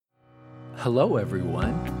Hello,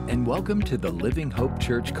 everyone, and welcome to the Living Hope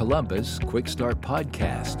Church Columbus Quick Start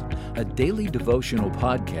Podcast, a daily devotional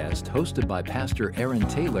podcast hosted by Pastor Aaron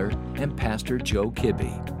Taylor and Pastor Joe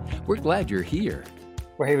Kibbe. We're glad you're here.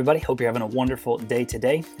 Well, hey everybody, hope you're having a wonderful day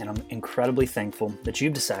today, and I'm incredibly thankful that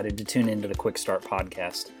you've decided to tune into the Quick Start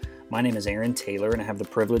Podcast. My name is Aaron Taylor, and I have the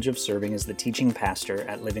privilege of serving as the teaching pastor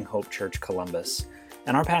at Living Hope Church Columbus.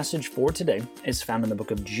 And our passage for today is found in the book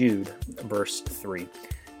of Jude, verse 3.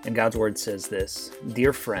 And God's word says this: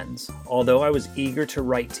 "Dear friends, although I was eager to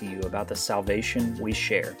write to you about the salvation we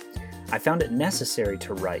share, I found it necessary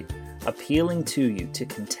to write, appealing to you to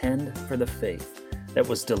contend for the faith that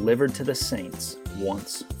was delivered to the saints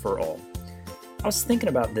once for all." I was thinking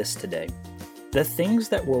about this today. The things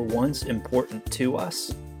that were once important to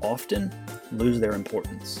us often lose their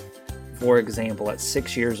importance. For example, at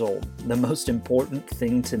 6 years old, the most important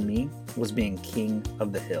thing to me was being king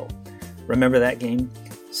of the hill. Remember that game?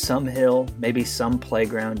 Some hill, maybe some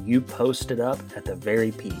playground, you posted up at the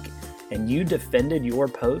very peak, and you defended your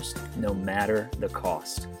post no matter the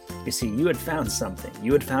cost. You see, you had found something.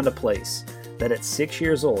 You had found a place that at 6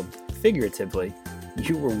 years old, figuratively,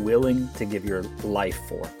 you were willing to give your life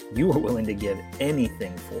for. You were willing to give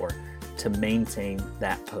anything for to maintain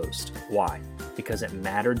that post. Why? Because it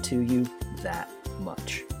mattered to you that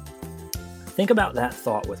much. Think about that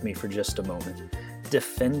thought with me for just a moment.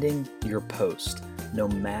 Defending your post, no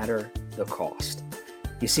matter the cost.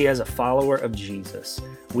 You see, as a follower of Jesus,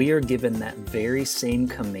 we are given that very same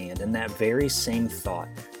command and that very same thought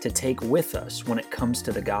to take with us when it comes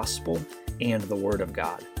to the gospel and the Word of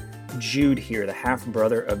God. Jude here, the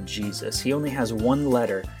half-brother of Jesus, he only has one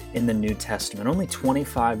letter in the New Testament, only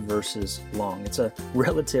 25 verses long. It's a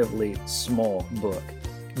relatively small book,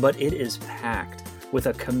 but it is packed with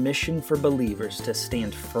a commission for believers to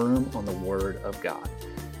stand firm on the Word of God.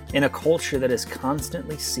 In a culture that is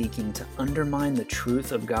constantly seeking to undermine the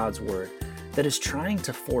truth of God's Word, that is trying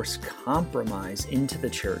to force compromise into the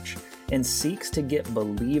church and seeks to get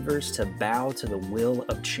believers to bow to the will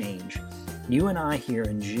of change, you and I here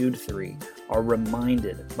in Jude 3 are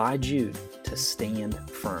reminded by Jude to stand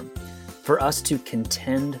firm, for us to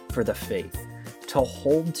contend for the faith, to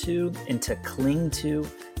hold to and to cling to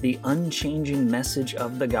the unchanging message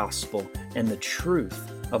of the gospel and the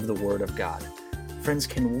truth of the Word of God. Friends,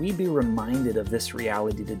 can we be reminded of this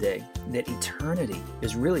reality today, that eternity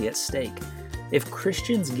is really at stake? If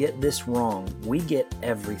Christians get this wrong, we get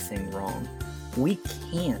everything wrong. We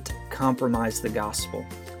can't compromise the gospel.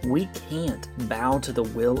 We can't bow to the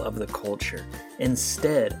will of the culture.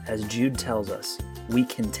 Instead, as Jude tells us, we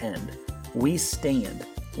contend, we stand,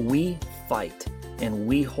 we fight, and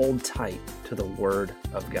we hold tight to the Word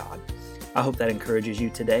of God. I hope that encourages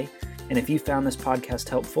you today. And if you found this podcast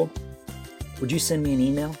helpful, would you send me an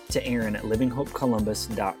email to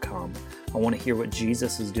aaron@livinghopecolumbus.com? I want to hear what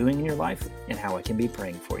Jesus is doing in your life and how I can be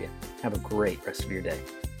praying for you. Have a great rest of your day.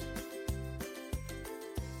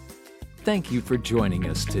 Thank you for joining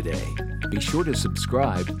us today. Be sure to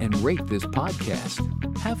subscribe and rate this podcast.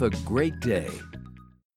 Have a great day.